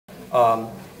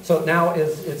So now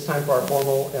it's time for our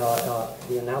formal,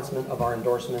 the announcement of our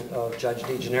endorsement of Judge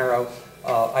DeGenaro.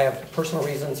 I have personal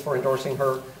reasons for endorsing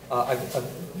her.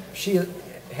 She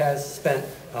has spent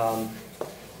a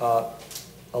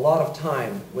lot of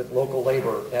time with local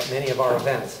labor at many of our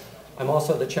events. I'm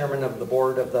also the chairman of the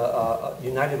board of the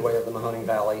United Way of the Mahoning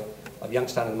Valley, of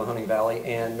Youngstown and the Mahoning Valley,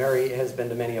 and Mary has been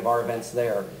to many of our events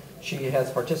there. She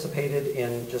has participated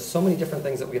in just so many different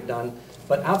things that we've done,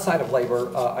 but outside of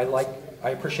labor, I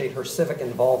appreciate her civic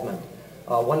involvement.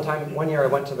 One year I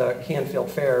went to the Canfield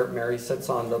Fair. Mary sits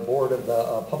on the board of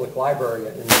the public library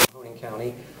in Mahoning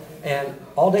County, and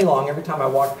all day long, every time I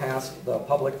walked past the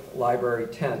public library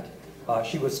tent,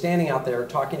 she was standing out there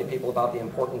talking to people about the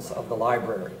importance of the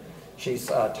library. She's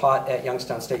taught at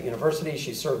Youngstown State University.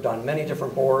 She's served on many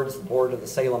different boards, the board of the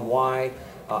Salem Y.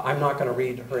 I'm not going to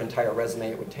read her entire resume.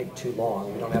 It would take too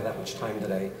long. We don't have that much time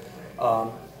today.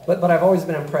 But I've always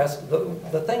been impressed.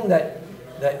 The thing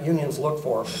that unions look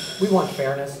for, we want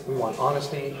fairness, we want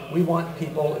honesty, we want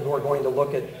people who are going to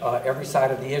look at every side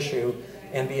of the issue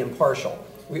and be impartial.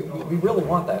 We really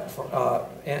want that,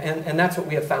 and that's what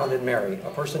we have found in Mary, a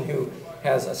person who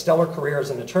has a stellar career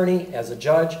as an attorney, as a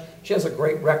judge. She has a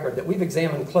great record that we've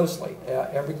examined closely.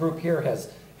 Every group here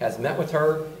has met with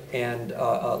her and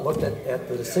looked at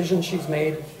the decisions she's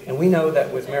made, and we know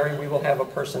that with Mary we will have a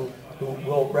person who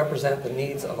will represent the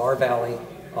needs of our valley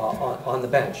on the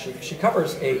bench. She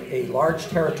covers a large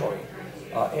territory.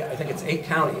 I think it's 8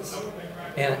 counties.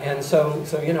 And so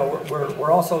you know,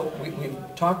 we're also, we've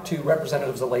talked to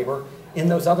representatives of labor in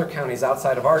those other counties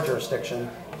outside of our jurisdiction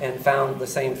and found the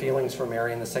same feelings for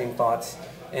Mary and the same thoughts.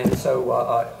 And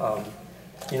so,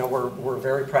 you know, we're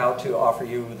very proud to offer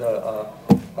you the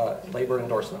labor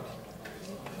endorsement.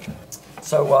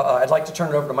 So I'd like to turn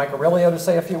it over to Mike Aurelio to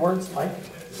say a few words. Mike?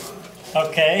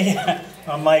 Okay,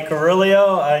 I'm Mike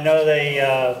Aurelio. I know they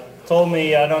told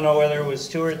me, I don't know whether it was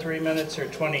 2 or 3 minutes or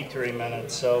 23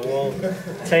 minutes, so we'll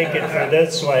take it for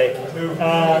this way.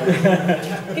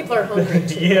 People are hungry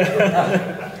too.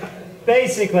 Yeah.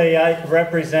 Basically, I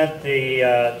represent the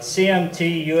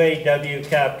CMT UAW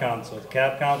CAP Council.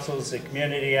 CAP Council is the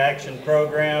Community Action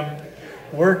Program.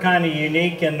 We're kind of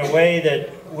unique in the way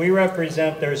that we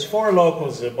represent, there's 4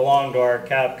 locals that belong to our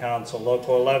CAP Council,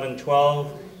 Local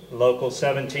 1112, Local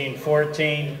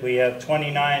 1714, we have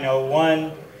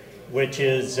 2901, which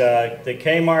is the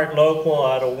Kmart local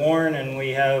out of Warren, and we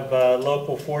have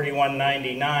Local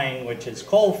 4199, which is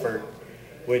Colford,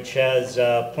 which has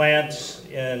plants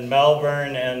in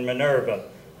Melbourne and Minerva.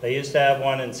 They used to have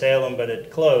one in Salem, but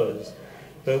it closed.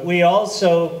 But we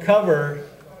also cover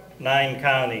 9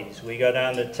 counties. We go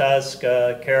down to Tusk,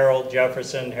 Carroll,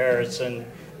 Jefferson, Harrison,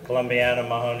 Columbiana,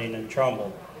 Mahoning, and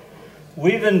Trumbull.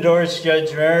 We've endorsed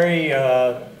Judge Mary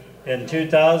in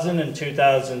 2000 and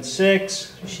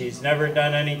 2006. She's never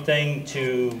done anything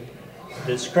to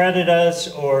discredit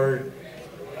us or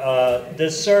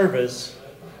disservice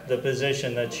the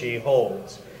position that she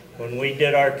holds. When we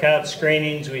did our CAP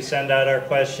screenings, we send out our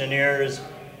questionnaires.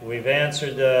 We've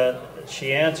answered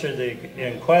she answered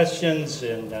in questions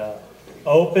in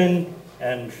open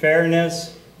and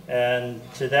fairness, and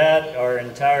to that our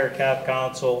entire CAP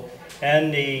Council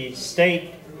and the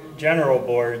state general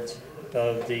boards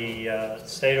of the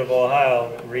state of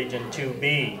Ohio, Region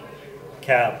 2B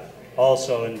CAP,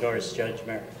 also endorsed Judge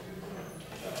Mary.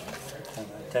 Can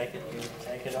I take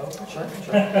it over? Sure.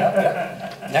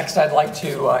 Yeah. Next, I'd like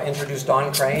to introduce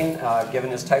Don Crane, given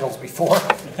his titles before.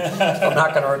 I'm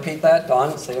not going to repeat that.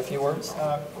 Don, say a few words.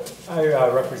 I'm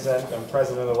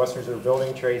president of the Western Reserve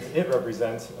Building Trades. It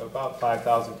represents about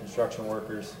 5,000 construction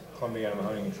workers, Columbiana,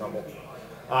 Mahoning, and Trumbull.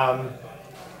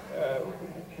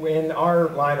 In our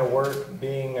line of work,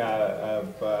 being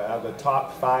of the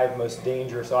top 5 most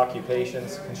dangerous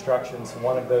occupations, construction's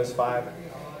one of those 5.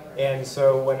 And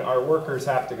so when our workers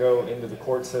have to go into the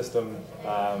court system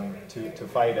to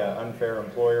fight an unfair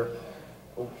employer,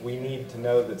 we need to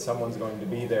know that someone's going to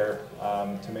be there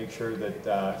to make sure that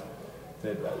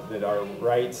that our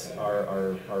rights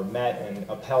are met and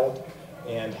upheld.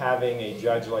 And having a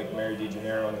judge like Mary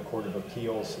DeGenaro in the Court of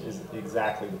Appeals is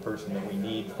exactly the person that we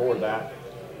need for that.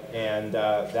 And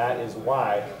that is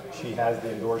why she has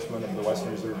the endorsement of the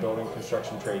Western Reserve Building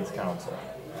Construction Trades Council.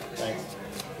 Thanks.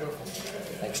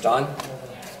 Thanks, Don.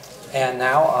 And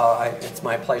now it's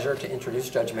my pleasure to introduce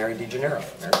Judge Mary DeGenaro.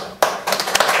 Mary.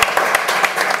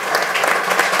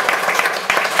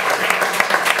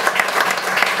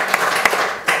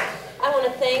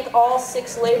 All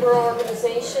 6 labor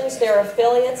organizations, their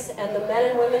affiliates, and the men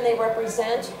and women they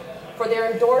represent for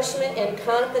their endorsement and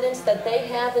confidence that they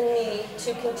have in me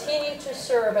to continue to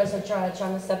serve as a judge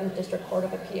on the 7th District Court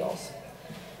of Appeals.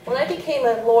 When I became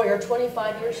a lawyer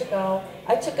 25 years ago,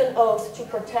 I took an oath to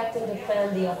protect and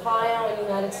defend the Ohio and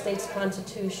United States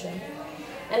Constitution.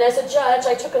 And as a judge,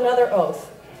 I took another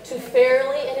oath to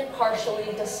fairly and impartially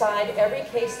decide every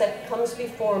case that comes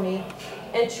before me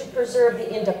and to preserve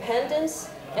the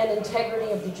independence and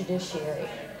integrity of the judiciary.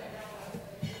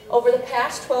 Over the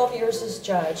past 12 years as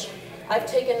judge, I've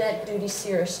taken that duty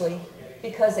seriously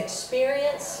because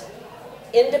experience,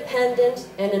 independent,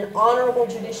 and an honorable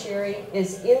judiciary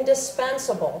is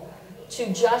indispensable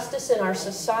to justice in our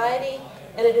society,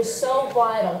 and it is so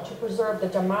vital to preserve the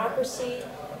democracy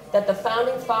that the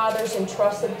Founding Fathers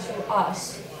entrusted to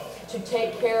us to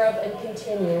take care of and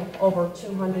continue over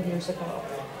 200 years ago.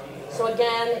 So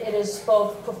again, it is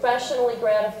both professionally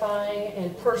gratifying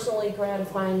and personally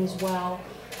gratifying as well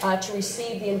to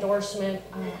receive the endorsement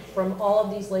from all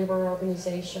of these labor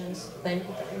organizations. Thank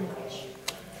you very much.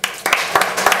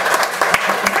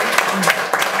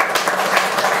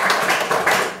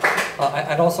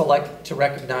 I'd also like to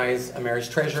recognize Mary's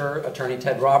treasurer, Attorney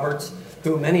Ted Roberts,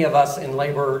 who many of us in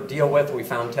labor deal with. We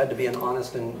found Ted to be an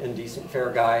honest and decent,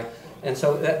 fair guy. And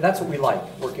so that's what we like,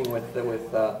 working with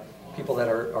people that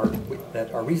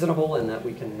are reasonable and that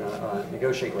we can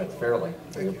negotiate with fairly.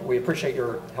 We appreciate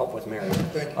your help with Mary.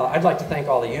 I'd like to thank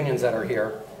all the unions that are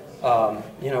here.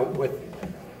 You know,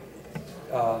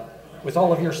 with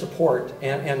all of your support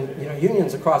and you know,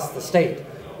 unions across the state.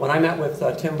 When I met with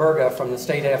Tim Berga from the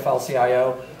state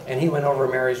AFL-CIO, and he went over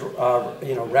Mary's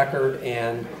you know, record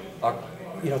and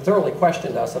you know, thoroughly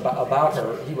questioned us about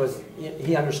her.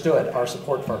 He understood our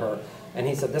support for her, and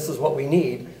he said, this is what we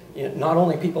need. You know, not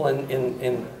only people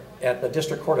at the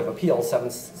District Court of Appeals,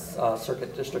 7th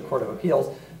Circuit District Court of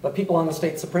Appeals, but people on the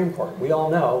state Supreme Court. We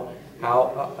all know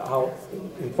how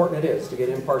important it is to get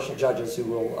impartial judges who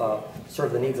will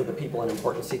serve the needs of the people in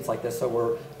important seats like this.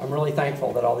 So I'm really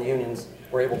thankful that all the unions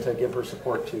were able to give her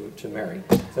support to Mary.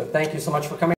 So thank you so much for coming.